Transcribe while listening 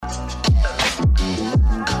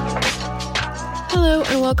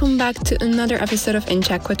and welcome back to another episode of In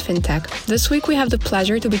Check with FinTech. This week we have the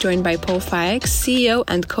pleasure to be joined by Faecks, CEO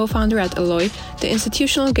and co-founder at Alloy, the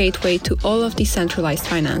institutional gateway to all of decentralized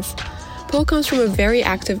finance. Paul comes from a very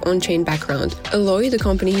active on-chain background. Alloy, the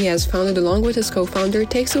company he has founded along with his co-founder,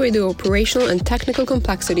 takes away the operational and technical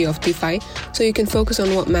complexity of DeFi so you can focus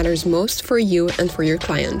on what matters most for you and for your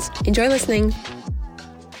clients. Enjoy listening.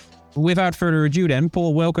 Without further ado then,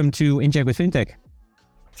 Paul, welcome to In Check with FinTech.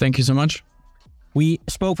 Thank you so much. We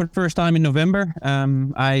spoke for the first time in November.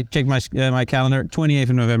 I checked my calendar, 28th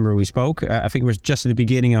of November we spoke. I think it was just at the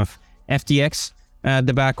beginning of FTX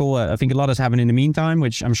debacle. I think a lot has happened in the meantime,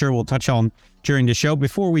 which I'm sure we'll touch on during the show.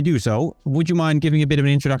 Before we do so, would you mind giving a bit of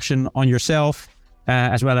an introduction on yourself,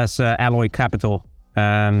 as well as Alloy Capital,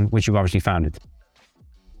 which you've obviously founded?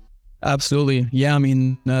 Absolutely. Yeah, I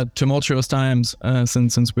mean, tumultuous times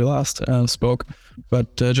since we last spoke,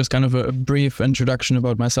 but just kind of a brief introduction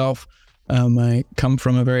about myself. I come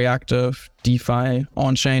from a very active DeFi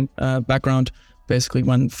on-chain background, basically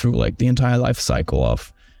went through like the entire life cycle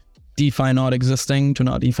of DeFi not existing to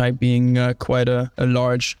now DeFi being quite a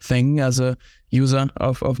large thing as a user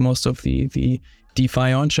of most of the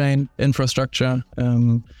DeFi on-chain infrastructure.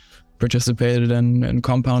 Participated in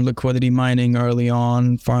compound liquidity mining early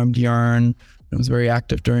on, farmed Yarn. I was very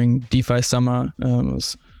active during DeFi summer.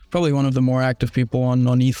 Was probably one of the more active people on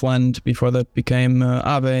ETHLend before that became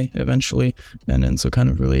Aave eventually. And so kind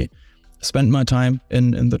of really spent my time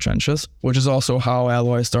in the trenches, which is also how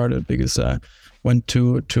Alloy started, because went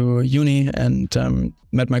to uni and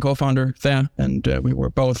met my co-founder there. And we were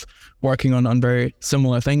both working on very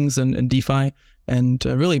similar things in DeFi. And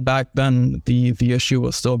really back then, the issue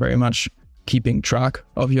was still very much keeping track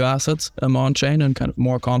of your assets on-chain and kind of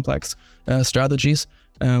more complex strategies.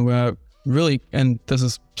 Where really, and this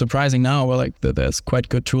is surprising now, where like there's quite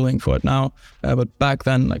good tooling for it now. But back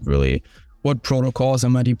then, like really, what protocols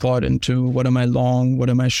am I deployed into? What am I long? What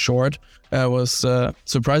am I short? Was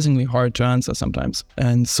surprisingly hard to answer sometimes.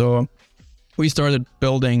 And so we started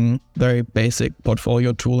building very basic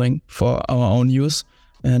portfolio tooling for our own use.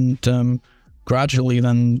 And gradually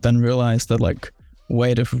then realized that like,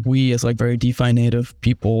 wait, if we as like very DeFi native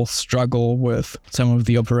people struggle with some of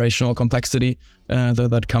the operational complexity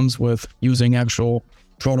that comes with using actual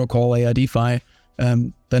protocol layer DeFi,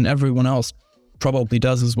 then everyone else probably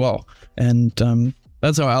does as well. And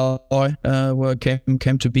that's how Alloy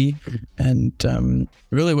came to be. And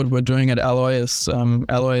really what we're doing at Alloy is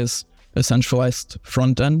a centralized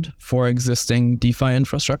front end for existing DeFi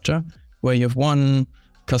infrastructure, where you have one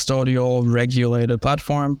custodial regulated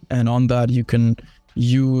platform, and on that you can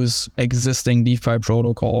use existing DeFi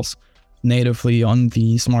protocols natively on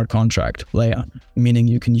the smart contract layer, meaning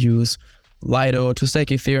you can use Lido to stake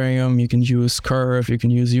Ethereum, you can use Curve, you can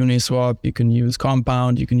use Uniswap, you can use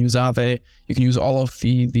Compound, you can use Aave, you can use all of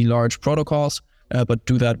the large protocols, but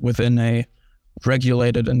do that within a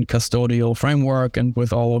regulated and custodial framework and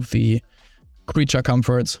with all of the creature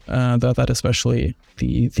comforts that especially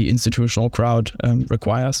the institutional crowd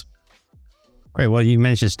requires. Great. Well, you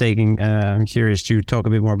mentioned staking. I'm curious to talk a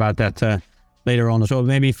bit more about that later on as well.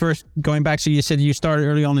 Maybe first going back, so you said you started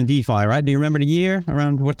early on in DeFi, right? Do you remember the year?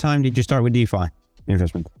 Around what time did you start with DeFi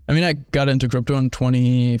investment? I mean, I got into crypto in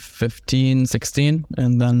 2015, 16.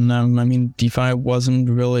 And then, DeFi wasn't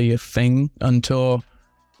really a thing until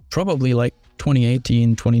probably like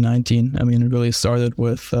 2018, 2019. I mean, it really started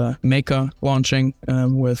with Maker launching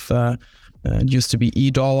with it used to be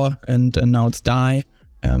 $, and now it's DAI.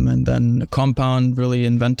 And then Compound really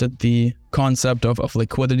invented the concept of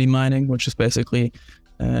liquidity mining, which is basically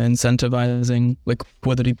incentivizing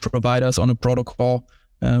liquidity providers on a protocol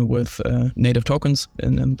with native tokens.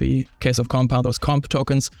 And in the case of Compound, those comp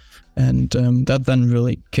tokens. And that then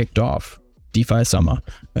really kicked off DeFi summer,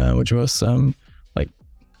 which was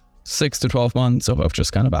 6 to 12 months of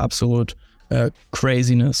just kind of absolute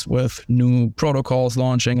craziness with new protocols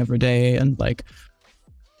launching every day and like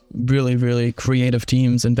really, really creative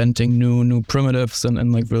teams inventing new primitives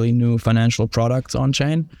and like really new financial products on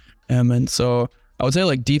chain. And so I would say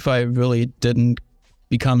like DeFi really didn't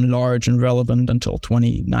become large and relevant until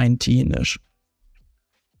 2019-ish.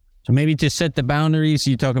 So maybe to set the boundaries,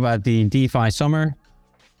 you talk about the DeFi summer.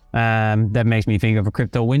 That makes me think of a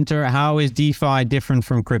crypto winter. How is DeFi different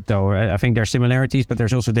from crypto? I think there are similarities, but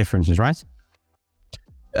there's also differences, right?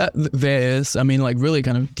 There is. I mean, like really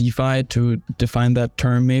kind of DeFi, to define that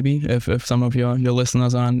term maybe, if some of your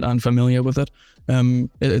listeners aren't unfamiliar with it.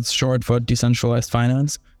 It's short for decentralized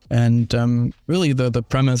finance. And really the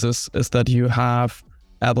premise is that you have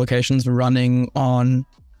applications running on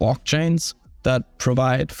blockchains that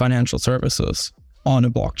provide financial services on a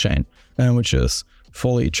blockchain, which is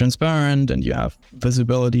fully transparent and you have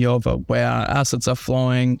visibility over where assets are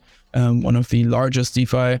flowing. One of the largest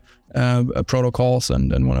DeFi protocols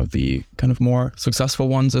and one of the kind of more successful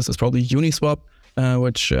ones is probably Uniswap,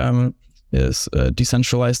 which is a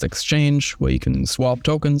decentralized exchange where you can swap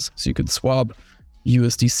tokens. So you could swap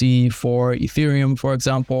USDC for Ethereum, for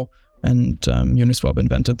example. And Uniswap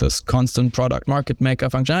invented this constant product market maker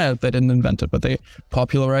function. They didn't invent it, but they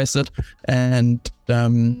popularized it. And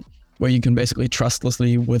where you can basically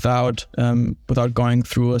trustlessly, without going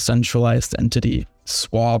through a centralized entity,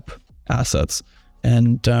 swap assets.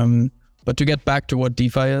 And but to get back to what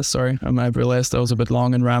DeFi is, sorry, I've realized that was a bit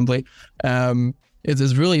long and rambly. It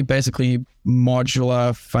is really basically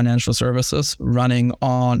modular financial services running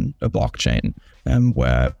on a blockchain,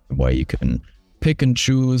 where you can pick and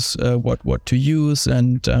choose what to use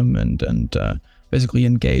and basically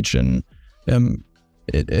engage in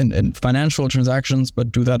financial transactions,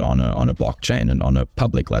 but do that on a blockchain and on a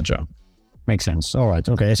public ledger. Makes sense. All right.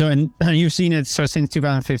 Okay. So, and you've seen it since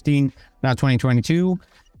 2015, now 2022.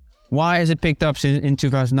 Why has it picked up in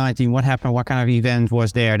 2019? What happened? What kind of event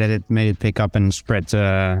was there that it made it pick up and spread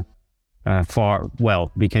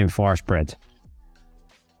became far spread?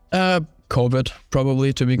 COVID,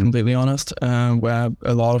 probably, to be completely honest, where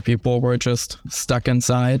a lot of people were just stuck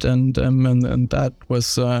inside, and that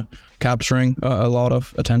was capturing a lot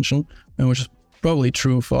of attention, and which is probably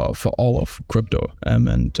true for all of crypto.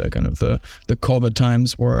 And kind of the COVID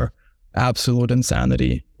times were absolute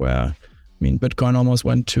insanity, where Bitcoin almost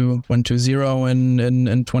went to zero in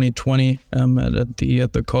 2020 at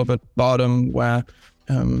the COVID bottom, where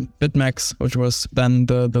BitMEX, which was then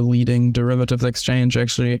the leading derivatives exchange,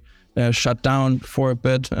 actually shut down for a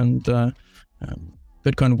bit, and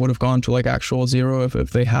Bitcoin would have gone to like actual zero if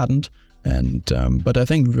they hadn't. And but I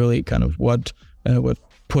think really kind of what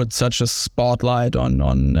put such a spotlight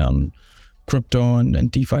on crypto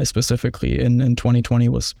and DeFi specifically in 2020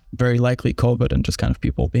 was very likely COVID and just kind of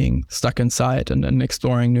people being stuck inside and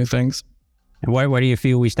exploring new things. And where do you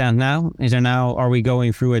feel we stand now? Are we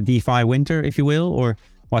going through a DeFi winter, if you will, or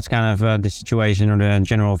what's kind of the situation or the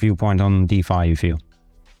general viewpoint on DeFi, you feel?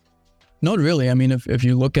 Not really. If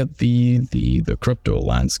you look at the crypto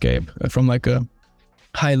landscape from like a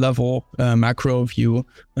high level macro view,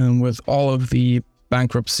 with all of the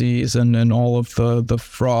bankruptcies and all of the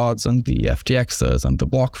frauds and the FTXs and the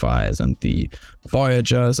BlockFis and the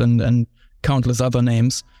Voyagers and countless other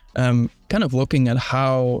names, kind of looking at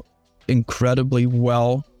how incredibly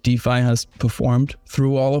well DeFi has performed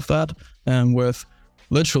through all of that, with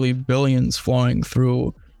literally billions flowing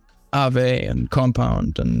through Aave and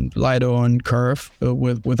Compound and Lido and Curve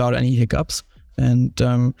without any hiccups.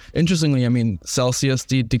 And interestingly, Celsius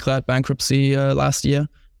declared bankruptcy last year,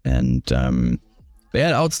 and they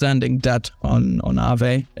had outstanding debt on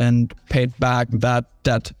Aave and paid back that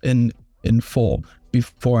debt in full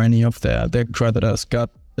before any of their creditors got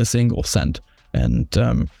a single cent. And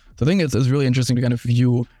so I think it's really interesting to kind of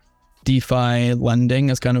view DeFi lending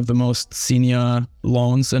as kind of the most senior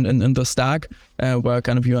loans in the stack, where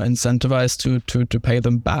kind of you're incentivized to pay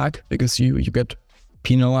them back because you get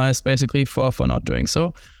penalized basically for not doing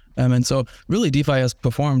so. And so really DeFi has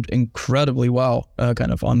performed incredibly well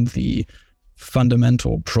kind of on the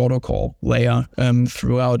fundamental protocol layer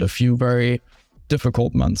throughout a few very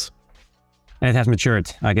difficult months. And it has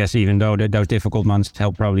matured, I guess, even though those difficult months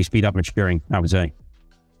help probably speed up maturing, I would say.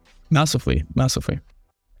 Massively.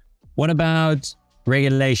 What about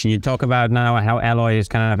regulation? You talk about now how Alloy is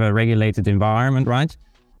kind of a regulated environment, right?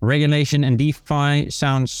 Regulation and DeFi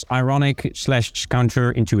sounds ironic /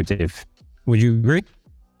 counterintuitive. Would you agree?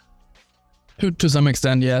 To some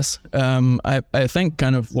extent, yes. I think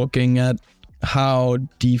kind of looking at how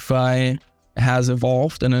DeFi has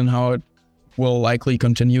evolved and then how it will likely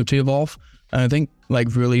continue to evolve, I think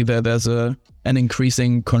like really there's an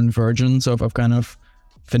increasing convergence of kind of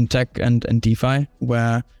fintech and DeFi,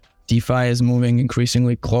 where DeFi is moving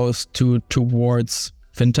increasingly close towards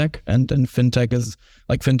fintech, and fintech is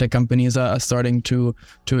like fintech companies are starting to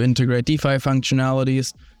integrate DeFi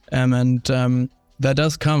functionalities, and that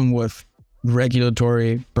does come with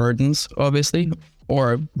regulatory burdens, obviously,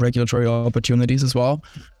 or regulatory opportunities as well.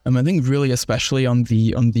 I think really, especially on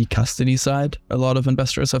the custody side, a lot of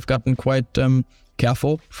investors have gotten quite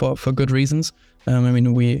careful for good reasons.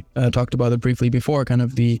 We talked about it briefly before, kind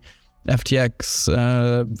of the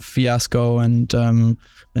FTX fiasco and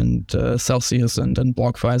Celsius and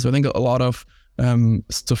BlockFi. So I think a lot of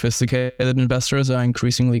sophisticated investors are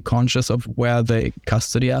increasingly conscious of where they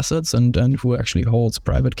custody assets and who actually holds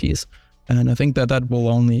private keys. And I think that will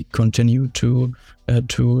only continue to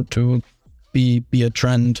be a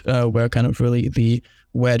trend where kind of really the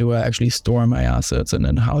where do I actually store my assets, and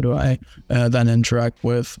then how do I then interact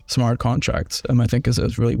with smart contracts? I think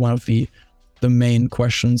is really one of the main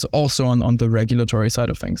questions also on the regulatory side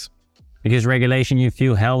of things. Because regulation, you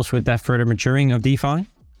feel, helps with that further maturing of DeFi?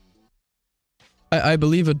 I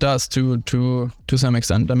believe it does to some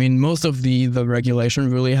extent. I mean, most of the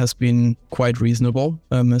regulation really has been quite reasonable,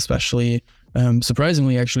 especially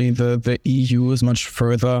surprisingly, actually, the EU is much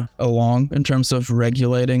further along in terms of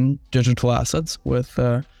regulating digital assets, with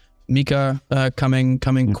MiCA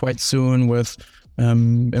coming quite soon, with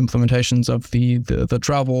implementations of the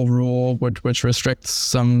travel rule, which restricts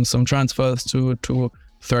some transfers to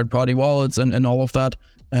third-party wallets and all of that.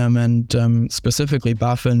 And specifically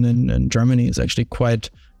BaFin in Germany is actually quite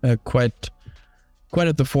at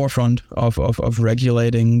the forefront of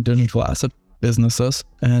regulating digital asset businesses,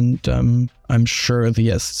 and I'm sure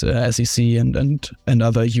the SEC and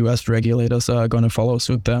other US regulators are going to follow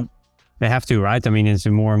suit there. They have to, right? I mean, it's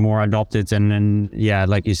more and more adopted, and yeah,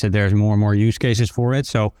 like you said, there's more and more use cases for it.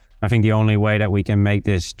 So I think the only way that we can make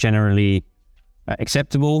this generally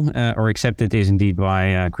acceptable or accepted is indeed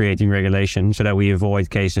by creating regulation, so that we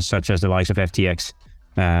avoid cases such as the likes of FTX.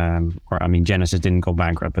 Or I mean, Genesis didn't go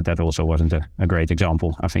bankrupt, but that also wasn't a great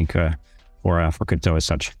example, I think, for crypto as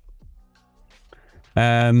such.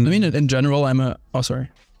 I mean, in general, sorry.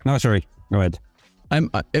 No, sorry. Go ahead.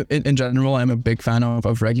 In general, I'm a big fan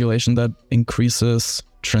of regulation that increases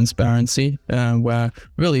transparency, where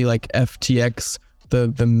really, like FTX,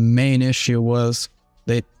 the main issue was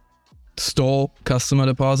they stole customer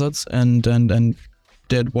deposits and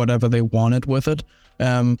did whatever they wanted with it.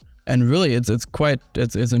 And really, it's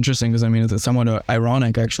interesting, because I mean, it's somewhat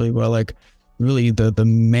ironic actually, where like really the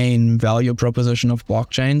main value proposition of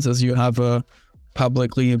blockchains is you have a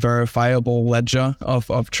publicly verifiable ledger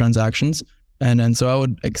of transactions. And so I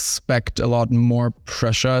would expect a lot more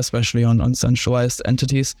pressure, especially on centralized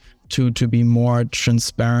entities, to be more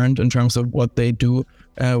transparent in terms of what they do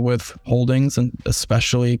with holdings, and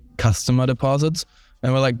especially customer deposits.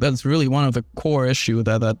 And we're like, that's really one of the core issue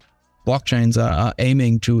that blockchains are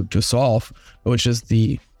aiming to solve, which is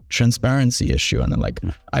the transparency issue. And then like,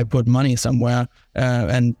 I put money somewhere,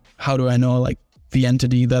 and how do I know like the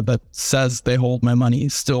entity that says they hold my money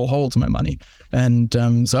still holds my money? And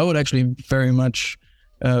so I would actually very much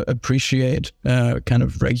appreciate kind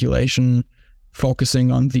of regulation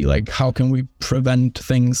focusing on the like, how can we prevent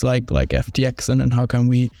things like FTX, and then how can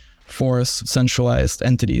we force centralized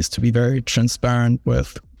entities to be very transparent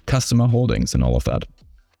with customer holdings and all of that.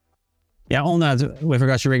 Yeah, on that, with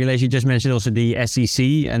regards to regulation, you just mentioned also the SEC,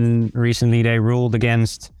 and recently they ruled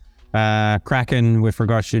against Kraken with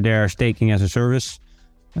regards to their staking as a service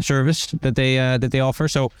that they offer.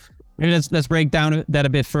 So maybe let's break down that a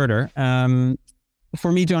bit further. For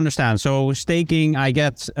me to understand, so staking, I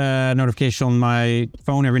get notifications on my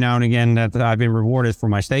phone every now and again that I've been rewarded for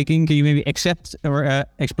my staking. Can you maybe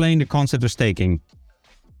explain the concept of staking?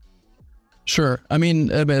 Sure. I mean,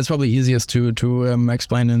 it's probably easiest to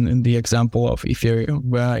explain in the example of Ethereum,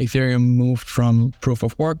 where Ethereum moved from proof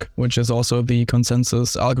of work, which is also the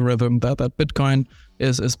consensus algorithm that Bitcoin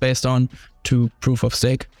is based on, to proof of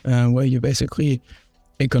stake, where you basically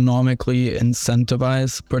economically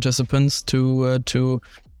incentivize participants to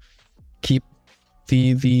keep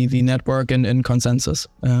the network in consensus,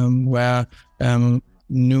 where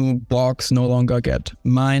new blocks no longer get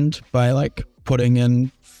mined by like putting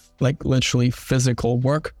in like literally physical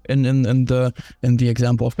work in the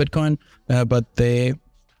example of Bitcoin, but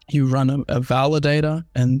you run a validator,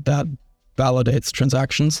 and that validates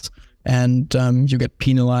transactions, and you get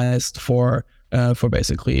penalized for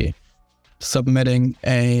basically submitting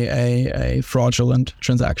a fraudulent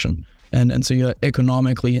transaction, and so you're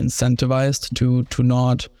economically incentivized to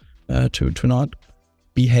not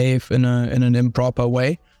behave in an improper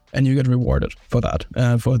way, and you get rewarded for that,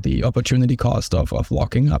 for the opportunity cost of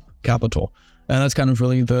locking up capital. And that's kind of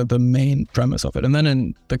really the main premise of it. And then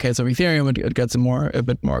in the case of Ethereum, it gets a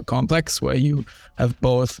bit more complex, where you have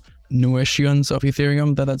both new issuance of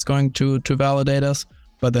Ethereum that's going to validators,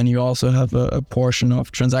 but then you also have a portion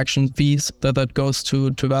of transaction fees that goes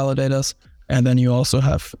to validators. And then you also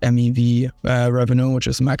have MEV revenue, which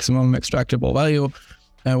is maximum extractable value,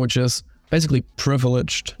 which is basically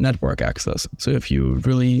privileged network access. So if you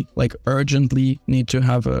really like urgently need to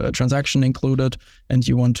have a transaction included and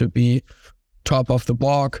you want to be top of the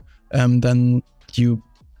block, then you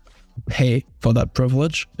pay for that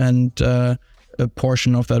privilege, and a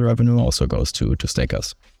portion of that revenue also goes to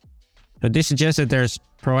stakers. So this suggests that there's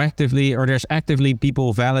actively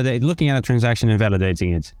people looking at a transaction and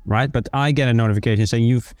validating it, right? But I get a notification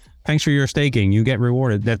saying thanks for your staking, you get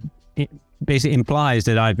rewarded. That basically implies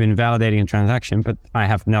that I've been validating a transaction, but I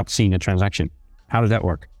have not seen a transaction. How does that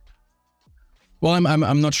work? Well,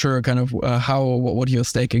 I'm not sure kind of what your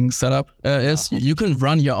staking setup is. You can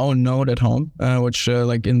run your own node at home, which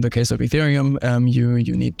like in the case of Ethereum,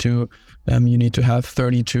 you need to have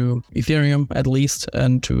 32 Ethereum at least,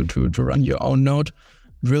 and to run your own node.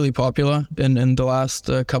 Really popular in the last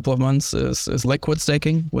couple of months is liquid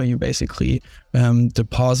staking, where you basically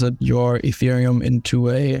deposit your Ethereum into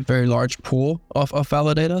a very large pool of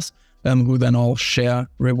validators, who then all share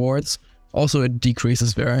rewards. Also, it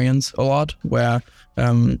decreases variance a lot, where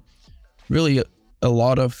really a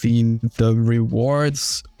lot of the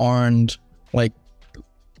rewards aren't like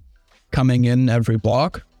coming in every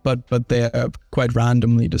block, but they are quite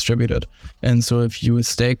randomly distributed. And so if you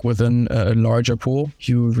stake within a larger pool,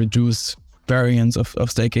 you reduce variance of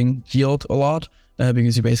staking yield a lot,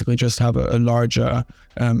 because you basically just have a larger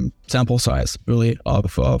sample size, really, of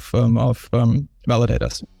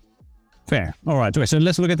validators. Fair. All right. So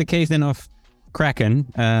let's look at the case then of Kraken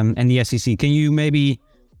and the SEC. Can you maybe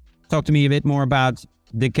talk to me a bit more about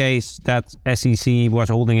the case that SEC was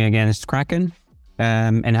holding against Kraken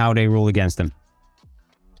and how they ruled against them?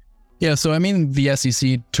 Yeah, so I mean, the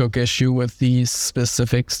SEC took issue with the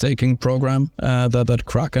specific staking program that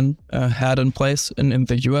Kraken had in place in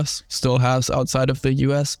the US, still has outside of the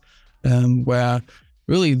US, where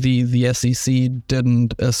really the SEC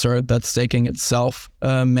didn't assert that staking itself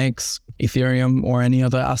makes Ethereum or any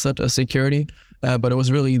other asset a security, but it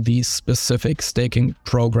was really the specific staking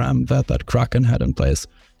program that Kraken had in place,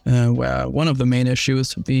 where one of the main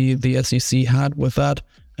issues the SEC had with that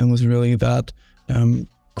was really that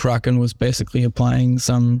Kraken was basically applying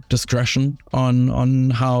some discretion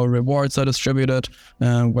on how rewards are distributed,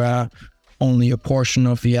 where only a portion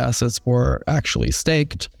of the assets were actually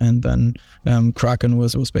staked, and then Kraken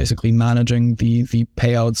was basically managing the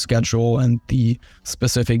payout schedule and the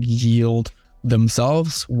specific yield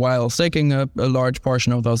themselves while staking a large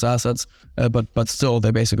portion of those assets, but still they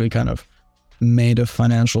basically kind of made a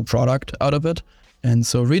financial product out of it. And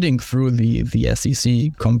so reading through the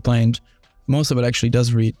SEC complaint, most of it actually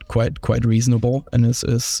does read quite reasonable and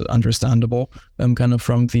is understandable, kind of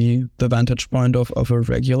from the vantage point of a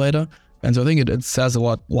regulator. And so I think it says a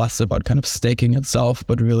lot less about kind of staking itself,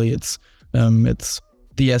 but really it's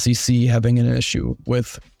the SEC having an issue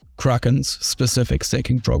with Kraken's specific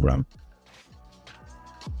staking program.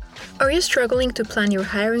 Are you struggling to plan your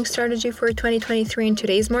hiring strategy for 2023 in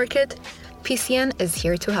today's market? PCN is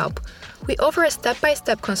here to help. We offer a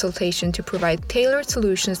step-by-step consultation to provide tailored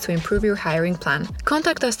solutions to improve your hiring plan.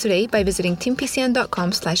 Contact us today by visiting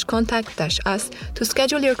teampcn.com/contact-us to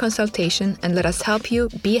schedule your consultation and let us help you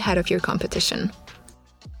be ahead of your competition.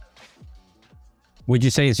 Would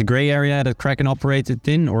you say it's a gray area that Kraken operated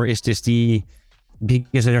in, or is this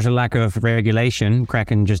because there's a lack of regulation,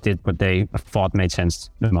 Kraken just did what they thought made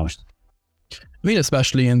sense the most? I mean,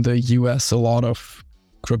 especially in the US, a lot of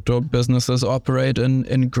crypto businesses operate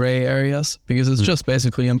in gray areas because it's just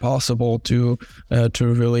basically impossible to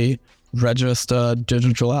really register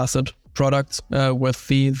digital asset products with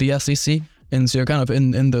the SEC. And so you're kind of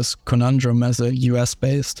in this conundrum as a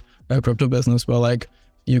US-based crypto business where like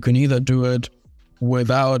you can either do it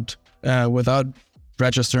without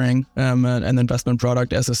registering an investment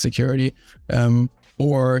product as a security,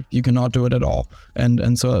 or you cannot do it at all.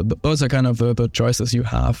 And so those are kind of the choices you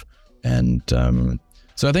have. And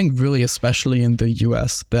so I think really, especially in the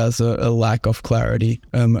US, there's a lack of clarity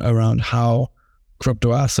around how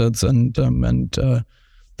crypto assets and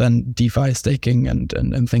then DeFi staking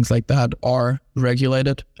and things like that are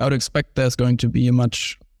regulated. I would expect there's going to be a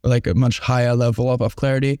much higher level of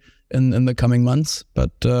clarity in the coming months.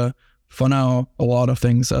 But for now, a lot of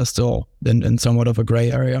things are still in somewhat of a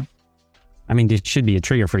gray area. I mean, this should be a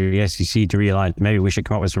trigger for the SEC to realize maybe we should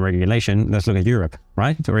come up with some regulation. Let's look at Europe,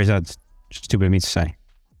 right? Or is that stupid of me to say?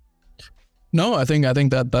 No, I think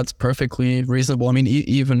that's perfectly reasonable. I mean,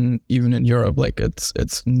 even in Europe, like it's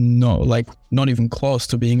not even close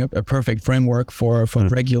to being a perfect framework for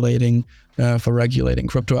regulating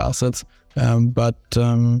crypto assets. But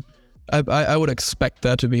I would expect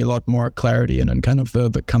there to be a lot more clarity in kind of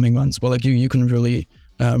the coming months. Well, like you can really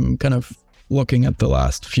kind of looking at the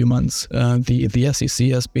last few months, the SEC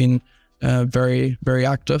has been very, very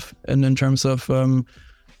active in terms of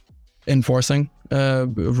enforcing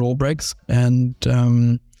rule breaks, and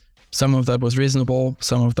some of that was reasonable,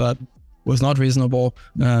 some of that was not reasonable,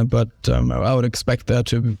 but I would expect there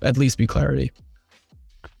to at least be clarity.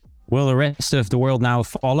 Will the rest of the world now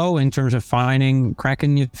follow in terms of fining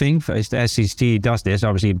Kraken, you think? As the SEC does this,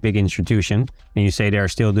 obviously a big institution, and you say they're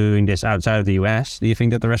still doing this outside of the US. Do you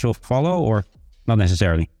think that the rest will follow or not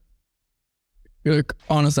necessarily?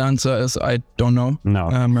 Honest answer is I don't know. No.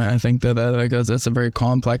 I think that like it's a very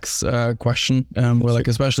complex question. Where like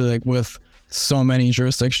especially like with so many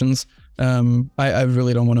jurisdictions, I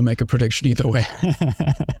really don't want to make a prediction either way.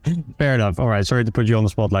 Fair enough. All right. Sorry to put you on the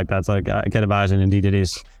spot like that. Like I get about it. And indeed, it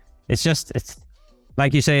is. It's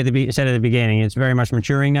like you said at the beginning. It's very much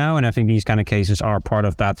maturing now, and I think these kind of cases are part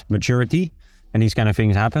of that maturity, and these kind of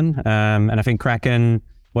things happen. And I think Kraken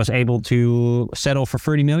was able to settle for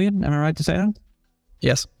 30 million. Am I right to say that?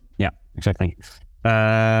 Yes. Yeah, exactly.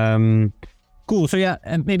 Cool. So yeah,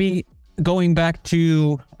 and maybe going back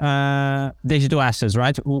to digital assets,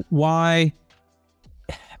 right? Why?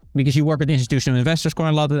 Because you work with institutional investors quite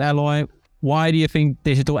a lot at Alloy. Why do you think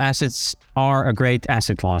digital assets are a great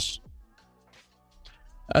asset class?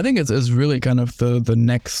 I think it's really kind of the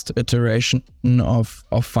next iteration of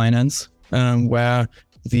finance, where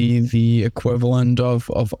the equivalent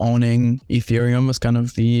of owning Ethereum is kind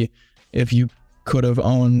of if you could have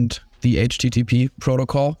owned the HTTP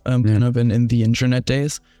protocol kind of in the internet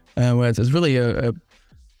days, where it's really a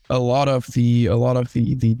lot of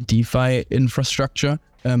the DeFi infrastructure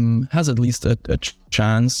has at least a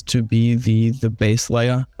chance to be the base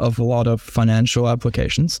layer of a lot of financial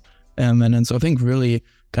applications, and so I think really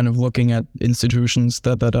kind of looking at institutions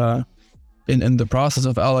that are in the process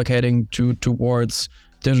of allocating towards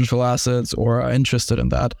digital assets or are interested in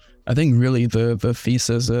that. I think really the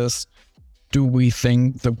thesis is, do we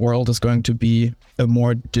think the world is going to be a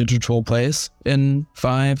more digital place in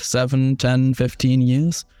 5, 7, 10, 15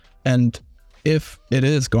 years? And if it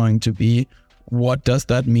is going to be, what does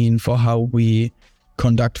that mean for how we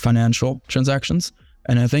conduct financial transactions?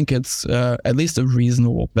 And I think it's at least a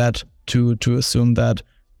reasonable bet to assume that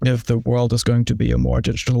if the world is going to be a more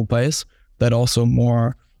digital place, that also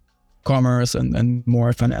more commerce and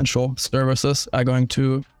more financial services are going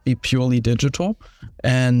to be purely digital.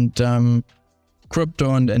 And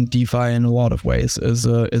crypto and DeFi in a lot of ways is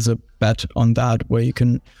a bet on that, where you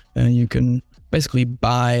can basically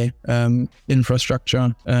buy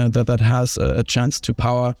infrastructure that has a chance to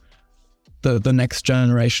power the next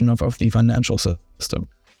generation of the financial system.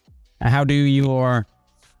 How do your,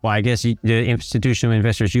 well, I guess the institutional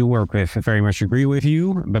investors you work with very much agree with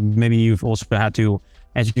you, but maybe you've also had to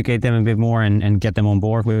educate them a bit more and get them on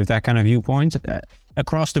board with that kind of viewpoint.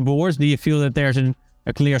 Across the board, do you feel that there's a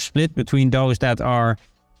clear split between those that are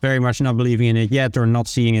very much not believing in it yet or not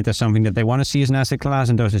seeing it as something that they want to see as an asset class,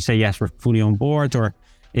 and those that say, yes, we're fully on board? Or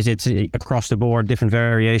is it across the board different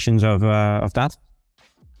variations of that?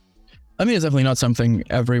 I mean, it's definitely not something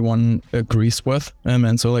everyone agrees with.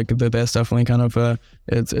 And so like there's definitely kind of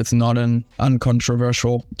it's not an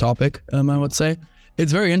uncontroversial topic, I would say.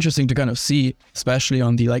 It's very interesting to kind of see, especially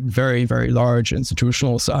on the like very, very large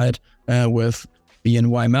institutional side, with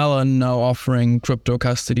BNY Mellon now offering crypto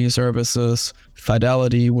custody services,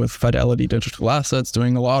 Fidelity with Fidelity Digital Assets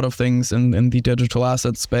doing a lot of things in the digital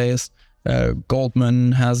asset space.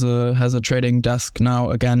 Goldman has a trading desk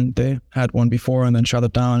now. Again, they had one before and then shut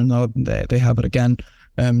it down, and now they have it again.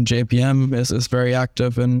 JPM is very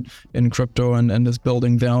active in crypto and is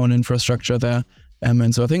building their own infrastructure there.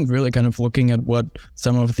 And so I think really kind of looking at what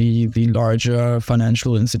some of the larger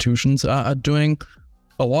financial institutions are doing,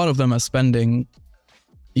 a lot of them are spending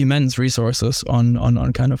immense resources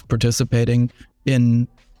on kind of participating in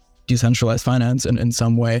decentralized finance in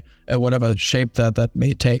some way, whatever shape that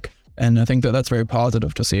may take. And I think that's very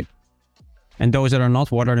positive to see. And those that are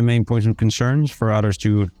not, what are the main points of concerns for others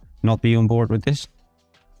to not be on board with this?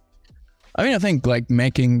 I mean, I think like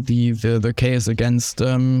making the case against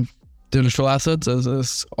digital assets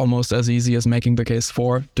is almost as easy as making the case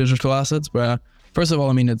for digital assets, where first of all,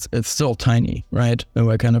 I mean, it's still tiny, right? And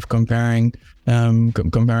we're kind of comparing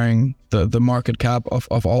the market cap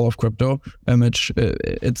of all of crypto, which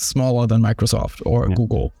it's smaller than Microsoft or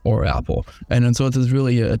Google or Apple. And so it is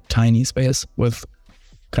really a tiny space with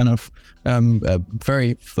kind of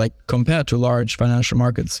very, like, compared to large financial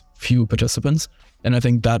markets, few participants. And I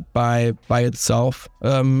think that by itself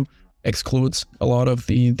excludes a lot of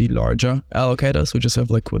the larger allocators who just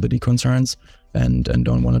have liquidity concerns and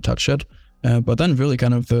don't want to touch it. But then really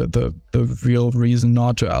kind of the real reason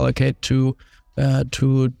not to allocate to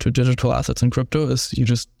digital assets and crypto is you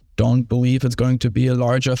just don't believe it's going to be a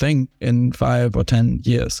larger thing in 5 or 10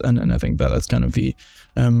 years. And I think that's kind of the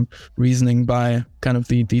reasoning by kind of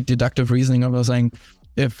the deductive reasoning of saying,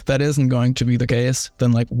 if that isn't going to be the case,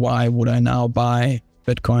 then like, why would I now buy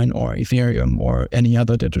Bitcoin or Ethereum or any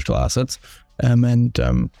other digital assets? I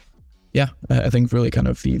think really kind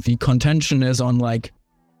of the contention is on like,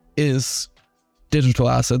 is digital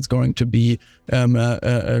assets going to be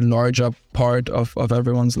a larger part of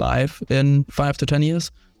everyone's life in 5 to 10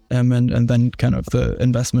 years? and then kind of the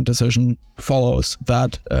investment decision follows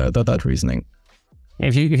that reasoning.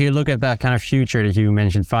 If you look at that kind of future that you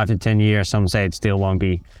mentioned, 5 to 10 years, some say it still won't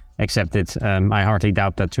be accepted. I hardly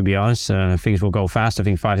doubt that, to be honest. Things will go fast. I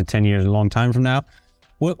think 5 to 10 years is a long time from now.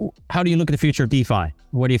 How do you look at the future of DeFi?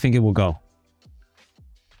 Where do you think it will go?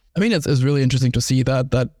 I mean, it's really interesting to see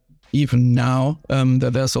that even now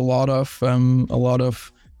that there's a lot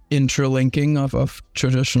of interlinking of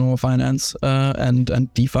traditional finance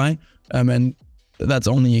and DeFi, and that's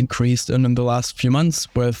only increased in the last few months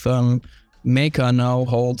with Maker now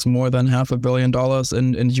holds more than $500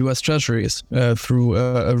 million in US treasuries through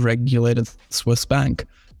a regulated Swiss bank.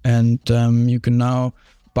 And you can now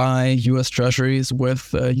buy US treasuries with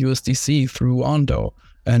USDC through Ondo.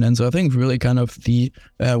 And so I think really kind of the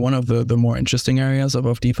one of the more interesting areas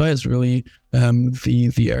of DeFi is really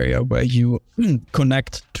the area where you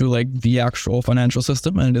connect to like the actual financial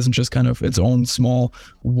system, and it isn't just kind of its own small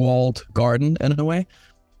walled garden in a way.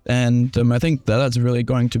 And I think that's really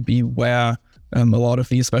going to be where a lot of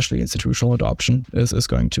the, especially institutional adoption, is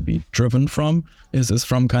going to be driven from, is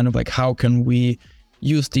from kind of like, how can we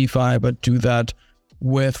use DeFi, but do that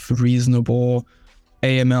with reasonable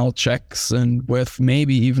AML checks and with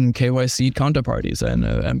maybe even KYC counterparties, and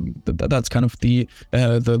that's kind of the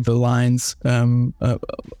lines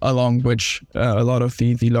along which a lot of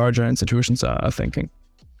the larger institutions are thinking.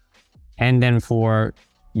 And then for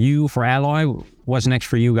Alloy, what's next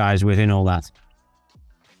for you guys within all that?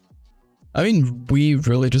 I mean, we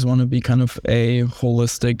really just want to be kind of a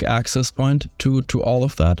holistic access point to all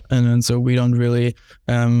of that, and so we don't really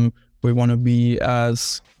we want to be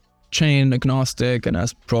as chain agnostic and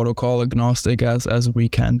as protocol agnostic as we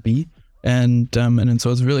can be, and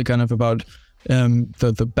so it's really kind of about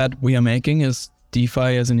the bet we are making is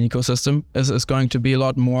DeFi as an ecosystem is going to be a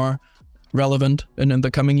lot more relevant in the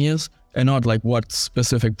coming years, and not like what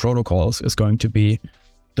specific protocols is going to be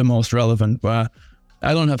the most relevant. Where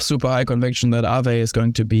I don't have super high conviction that Aave is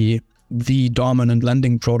going to be the dominant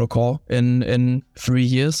lending protocol in 3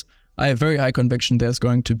 years. I have very high conviction there's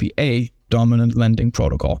going to be a dominant lending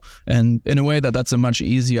protocol, and in a way that's a much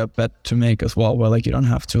easier bet to make as well, where like you don't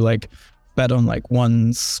have to like bet on like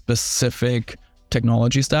one specific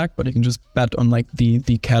technology stack, but you can just bet on like the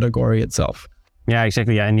category itself. Yeah,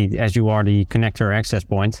 exactly. Yeah, and as you are the connector access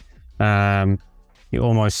point, you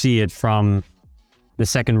almost see it from the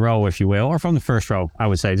second row, if you will, or from the first row, I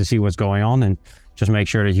would say, to see what's going on and just make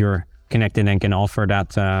sure that you're connected and can offer that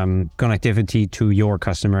connectivity to your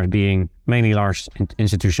customers, being mainly large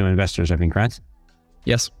institutional investors, I think, right?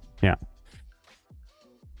 Yes. Yeah.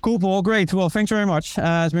 Cool, Paul. Great. Well, thanks very much.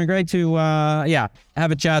 It's been great to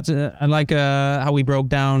have a chat. I like how we broke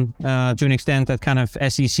down to an extent that kind of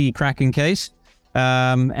SEC cracking case.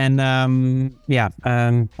 I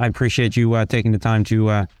appreciate you taking the time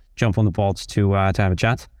to jump on the pods to have a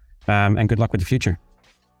chat. And good luck with the future.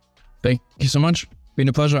 Thank you so much. Been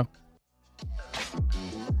a pleasure.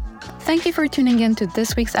 Thank you for tuning in to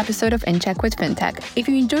this week's episode of In Check with FinTech. If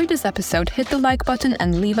you enjoyed this episode, hit the like button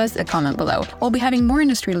and leave us a comment below. We'll be having more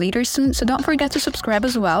industry leaders soon, so don't forget to subscribe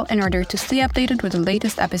as well in order to stay updated with the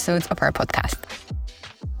latest episodes of our podcast.